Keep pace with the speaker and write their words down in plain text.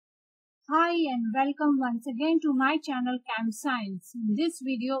Hi and welcome once again to my channel Chem Science. In this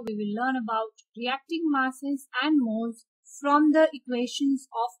video we will learn about reacting masses and moles from the equations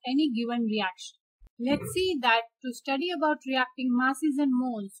of any given reaction. Let's see that to study about reacting masses and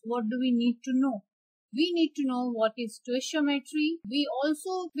moles, what do we need to know? We need to know what is stoichiometry. We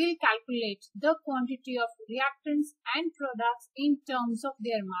also will calculate the quantity of reactants and products in terms of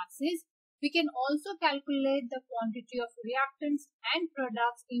their masses. We can also calculate the quantity of reactants and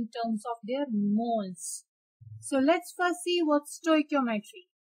products in terms of their moles. So let's first see what's stoichiometry.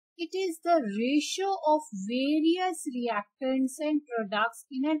 It is the ratio of various reactants and products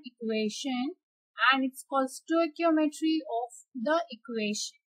in an equation, and it's called stoichiometry of the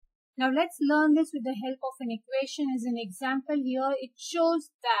equation. Now let's learn this with the help of an equation. As an example here, it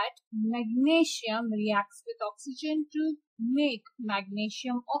shows that magnesium reacts with oxygen to make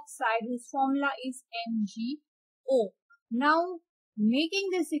magnesium oxide, whose formula is MgO. Now, making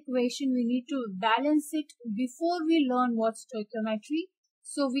this equation, we need to balance it before we learn what's stoichiometry.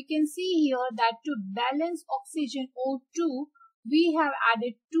 So we can see here that to balance oxygen O2, we have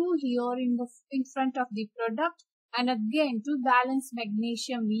added 2 here in front of the product. And again, to balance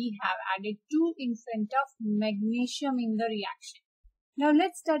magnesium, we have added 2 in front of magnesium in the reaction. Now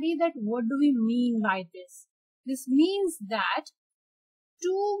let's study that what do we mean by this. This means that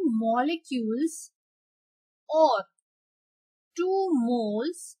 2 molecules or 2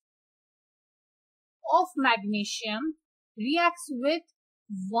 moles of magnesium reacts with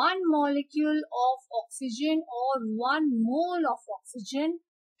 1 molecule of oxygen or 1 mole of oxygen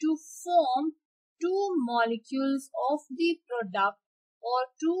to form 2 molecules of the product or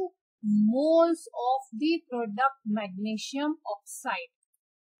 2 moles of the product magnesium oxide.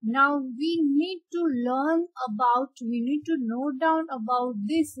 Now we need to note down about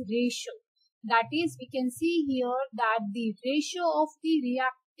this ratio. That is, we can see here that the ratio of the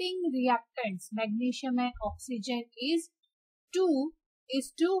reacting reactants, magnesium and oxygen, is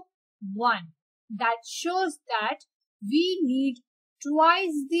 2:1. That shows that we need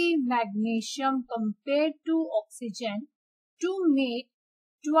twice the magnesium compared to oxygen to make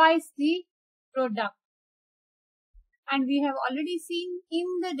twice the product. And we have already seen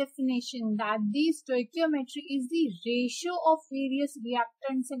in the definition that the stoichiometry is the ratio of various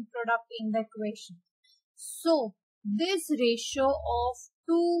reactants and product in the equation. So this ratio of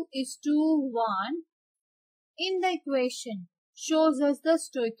 2:1 in the equation shows us the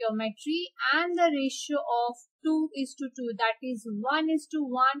stoichiometry, and the ratio of 2:2, that is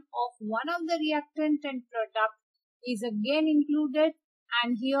 1:1 of one of the reactant and product, is again included.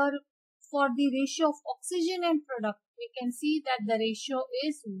 And here for the ratio of oxygen and product, we can see that the ratio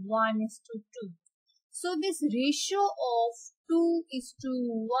is 1:2. So this ratio of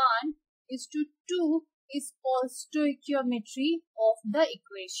 2:1:2 is called stoichiometry of the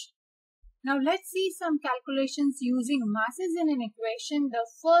equation. Now let's see some calculations using masses in an equation. The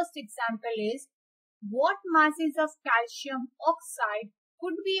first example is, what masses of calcium oxide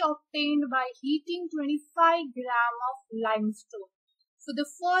could be obtained by heating 25 gram of limestone? So the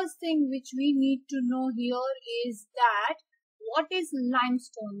first thing which we need to know here is that what is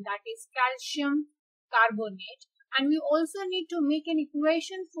limestone? That is calcium carbonate. And we also need to make an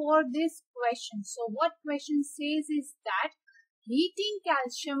equation for this question. So what question says is that heating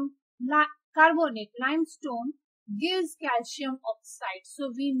calcium carbonate, limestone, gives calcium oxide.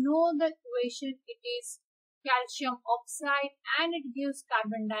 So we know the equation, it is calcium oxide and it gives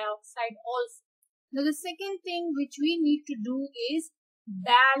carbon dioxide also. Now the second thing which we need to do is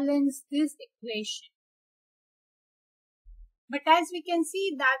balance this equation. But as we can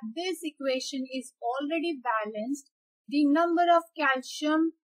see that this equation is already balanced, the number of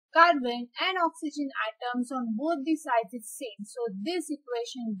calcium, carbon and oxygen atoms on both the sides is same. So this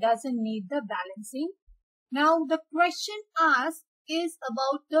equation doesn't need the balancing. Now the question asked is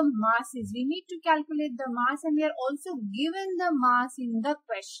about the masses. We need to calculate the mass, and we are also given the mass in the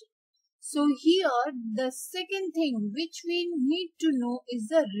question. So here the second thing which we need to know is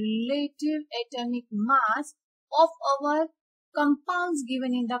the relative atomic mass of our compounds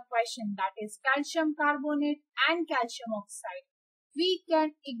given in the question, that is calcium carbonate and calcium oxide. We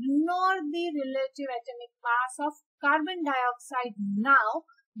can ignore the relative atomic mass of carbon dioxide now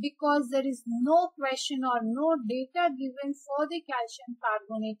because there is no question or no data given for the calcium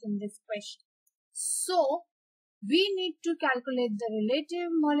carbonate in this question. So we need to calculate the relative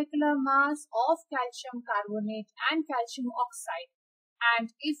molecular mass of calcium carbonate and calcium oxide.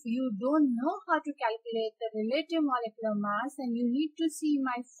 And if you don't know how to calculate the relative molecular mass, then you need to see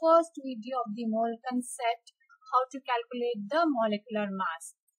my first video of the mole concept, how to calculate the molecular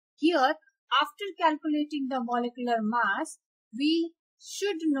mass. Here, after calculating the molecular mass, we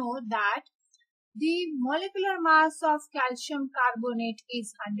should know that the molecular mass of calcium carbonate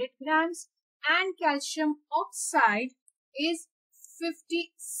is 100 grams and calcium oxide is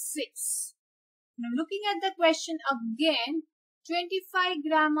 56. Now looking at the question again, 25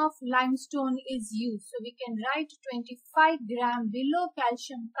 gram of limestone is used. So we can write 25 gram below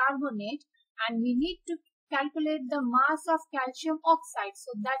calcium carbonate and we need to calculate the mass of calcium oxide.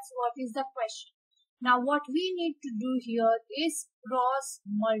 So that's what is the question. Now what we need to do here is cross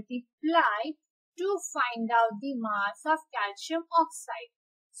multiply to find out the mass of calcium oxide.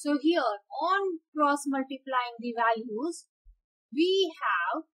 So here on cross multiplying the values, we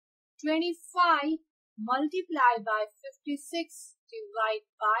have 25 multiplied by 56 divided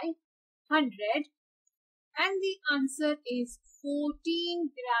by 100 and the answer is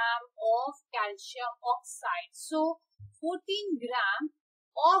 14 gram of calcium oxide. So 14 gram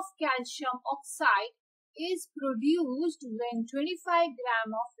of calcium oxide is produced when 25 gram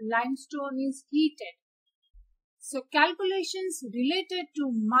of limestone is heated. So calculations related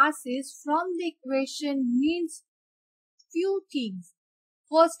to masses from the equation means few things.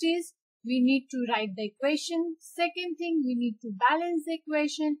 First is we need to write the equation. Second thing, we need to balance the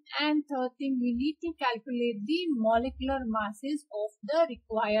equation. And third thing, we need to calculate the molecular masses of the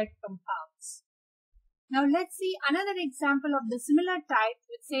required compounds. Now let's see another example of the similar type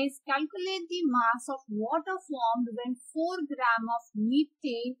which says calculate the mass of water formed when 4 gram of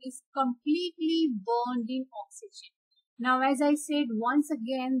methane is completely burned in oxygen. Now as I said once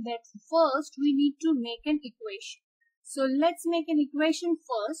again that first we need to make an equation. So let's make an equation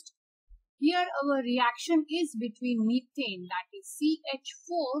first. Here our reaction is between methane, that is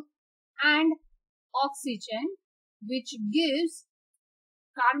CH4, and oxygen, which gives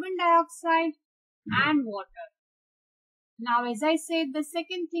carbon dioxide and water. Now as I said, the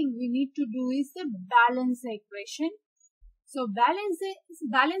second thing we need to do is to balance the equation. So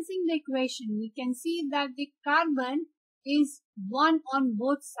balancing the equation, we can see that the carbon is 1 on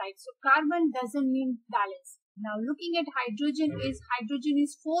both sides. So carbon doesn't mean balance. Now looking at hydrogen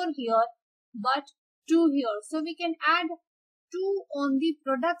is 4 here but 2 here. So we can add 2 on the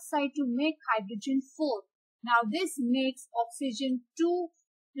product side to make hydrogen 4. Now this makes oxygen 2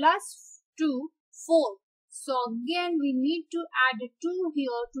 plus 2, 4. So again we need to add 2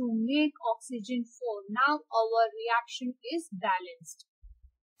 here to make oxygen 4. Now our reaction is balanced.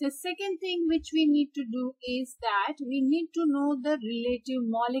 The second thing which we need to do is that we need to know the relative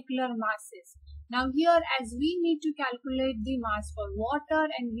molecular masses. Now here as we need to calculate the mass for water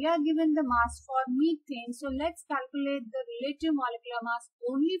and we are given the mass for methane. So let's calculate the relative molecular mass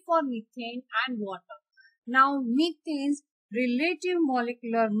only for methane and water. Now methane's relative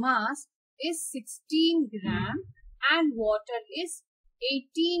molecular mass is 16 gram and water is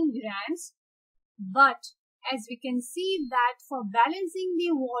 18 grams. But as we can see that for balancing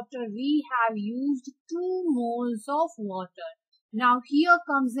the water we have used 2 moles of water. Now here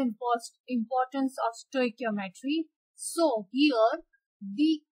comes the importance of stoichiometry. So here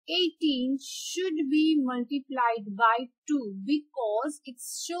the 18 should be multiplied by 2 because it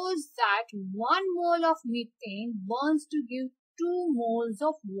shows that 1 mole of methane burns to give 2 moles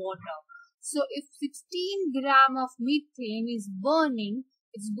of water. So if 16 gram of methane is burning,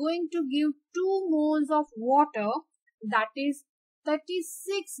 it's going to give 2 moles of water, that is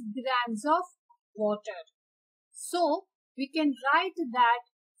 36 grams of water. So we can write that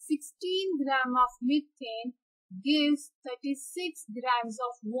 16 gram of methane gives 36 grams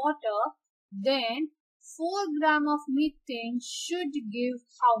of water, then 4 gram of methane should give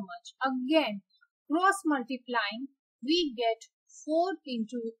how much? Again, cross multiplying, we get 4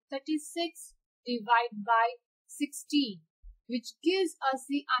 into 36 divided by 16, which gives us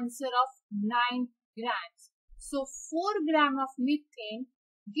the answer of 9 grams. So 4 gram of methane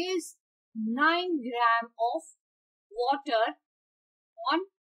gives 9 gram of water on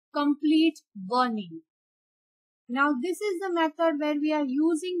complete burning. Now this is the method where we are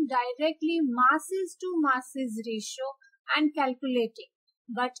using directly masses to masses ratio and calculating.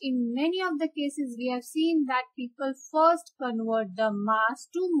 But in many of the cases we have seen that people first convert the mass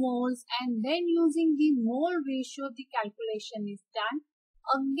to moles and then using the mole ratio the calculation is done.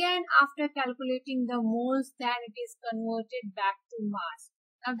 Again after calculating the moles then it is converted back to mass.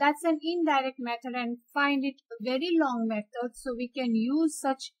 Now that's an indirect method and find it a very long method, so we can use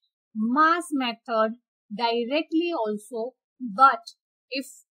such mass method directly also. But if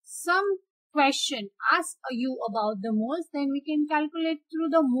some question asks you about the moles, then we can calculate through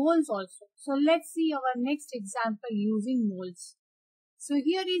the moles also. So let's see our next example using moles. So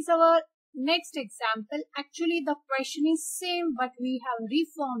here is our next example. Actually the question is same but we have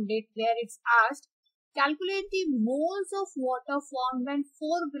reformed it where it's asked Calculate the moles of water formed when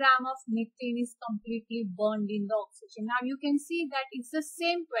 4 gram of methane is completely burned in the oxygen. Now you can see that it's the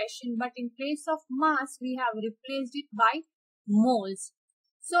same question, but in place of mass, we have replaced it by moles.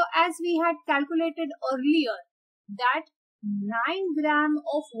 So as we had calculated earlier that 9 gram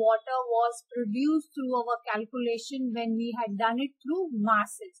of water was produced through our calculation when we had done it through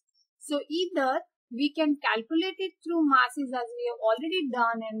masses. So either we can calculate it through masses as we have already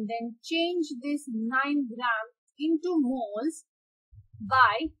done and then change this 9 gram into moles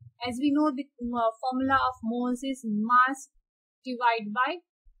by, as we know, the formula of moles is mass divided by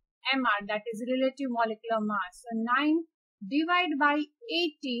mR, that is relative molecular mass. So 9 divided by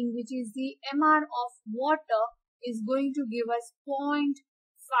 18, which is the mR of water, is going to give us 0.5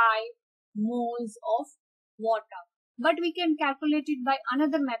 moles of water. But we can calculate it by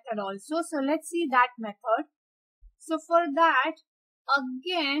another method also. So let's see that method. So for that,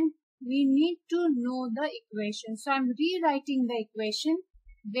 again, we need to know the equation. So I'm rewriting the equation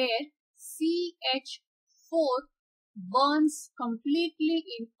where CH4 burns completely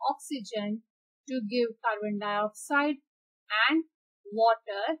in oxygen to give carbon dioxide and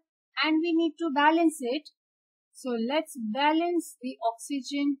water, and we need to balance it. So let's balance the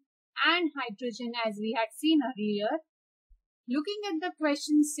oxygen and hydrogen as we had seen earlier. Looking at the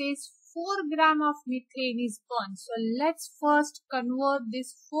question says 4 gram of methane is burned. So let's first convert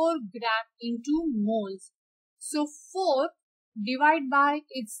this 4 gram into moles. So 4 divided by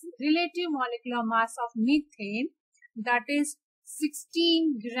its relative molecular mass of methane, that is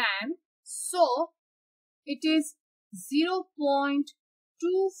 16 gram. So it is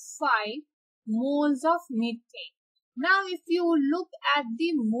 0.25 moles of methane. Now if you look at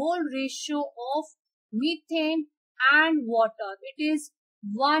the mole ratio of methane and water, it is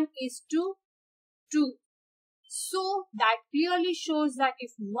 1:2. So that clearly shows that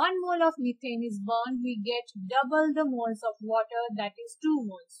if 1 mole of methane is burned, we get double the moles of water, that is 2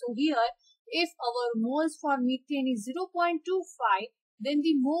 moles. So here, if our moles for methane is 0.25, then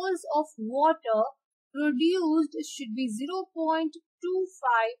the moles of water produced should be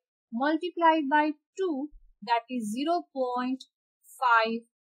 0.25 multiplied by 2, that is 0.5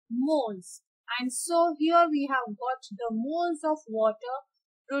 moles. And so here we have got the moles of water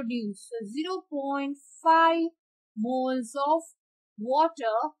produced. So 0.5 moles of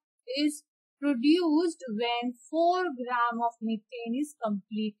water is produced when 4 gram of methane is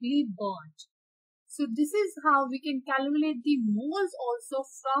completely burnt. So this is how we can calculate the moles also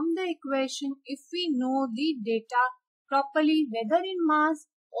from the equation if we know the data properly, whether in mass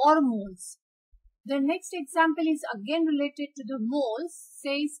or moles. The next example is again related to the moles.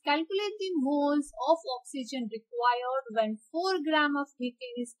 Says calculate the moles of oxygen required when 4 gram of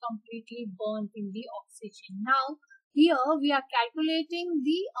methane is completely burnt in the oxygen. Now here we are calculating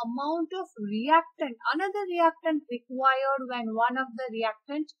the amount of reactant, another reactant required when one of the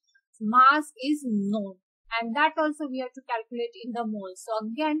reactant mass is known, and that also we have to calculate in the moles. So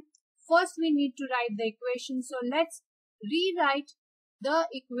again, first we need to write the equation. So let's rewrite the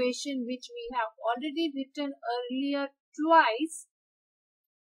equation which we have already written earlier twice.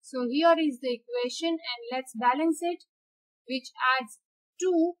 So here is the equation and let's balance it, which adds 2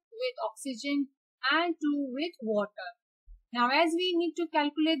 with oxygen and 2 with water. Now as we need to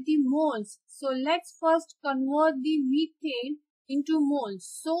calculate the moles, so let's first convert the methane into moles.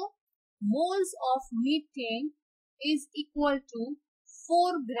 So moles of methane is equal to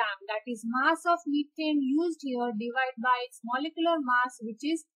 4 gram, that is mass of methane used here divided by its molecular mass, which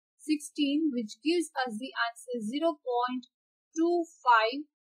is 16, which gives us the answer 0.25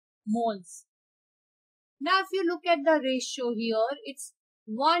 moles. Now if you look at the ratio here, it's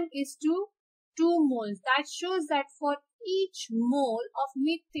 1:2 moles. That shows that for each mole of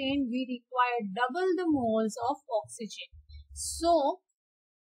methane we require double the moles of oxygen. So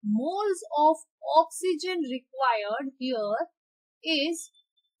moles of oxygen required here is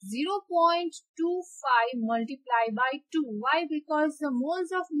 0.25 multiplied by 2. Why? Because the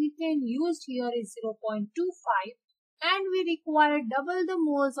moles of methane used here is 0.25 and we require double the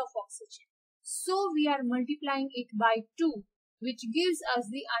moles of oxygen. So we are multiplying it by 2, which gives us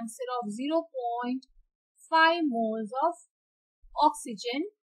the answer of 0.5 moles of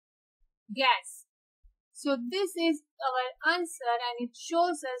oxygen gas. So this is our answer and it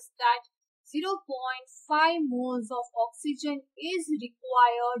shows us that 0.5 moles of oxygen is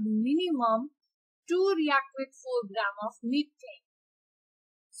required minimum to react with 4 gram of methane.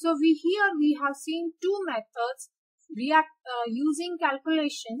 So here we have seen two methods using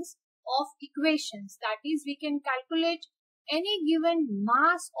calculations of equations. That is, we can calculate any given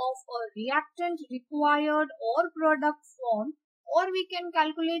mass of a reactant required or product formed, or we can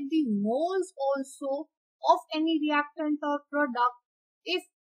calculate the moles also of any reactant or product if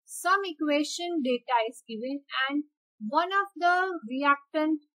some equation data is given and one of the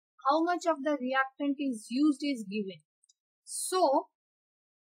reactant, how much of the reactant is used is given. So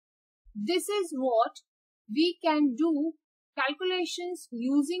this is what we can do calculations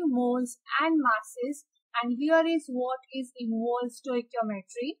using moles and masses, and here is what is involved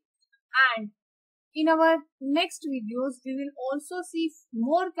stoichiometry. And in our next videos, we will also see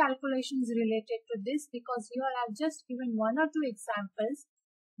more calculations related to this, because here I have just given one or two examples.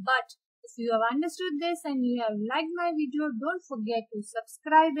 But if you have understood this and you have liked my video, don't forget to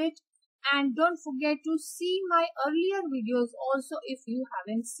subscribe it, and don't forget to see my earlier videos also if you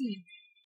haven't seen.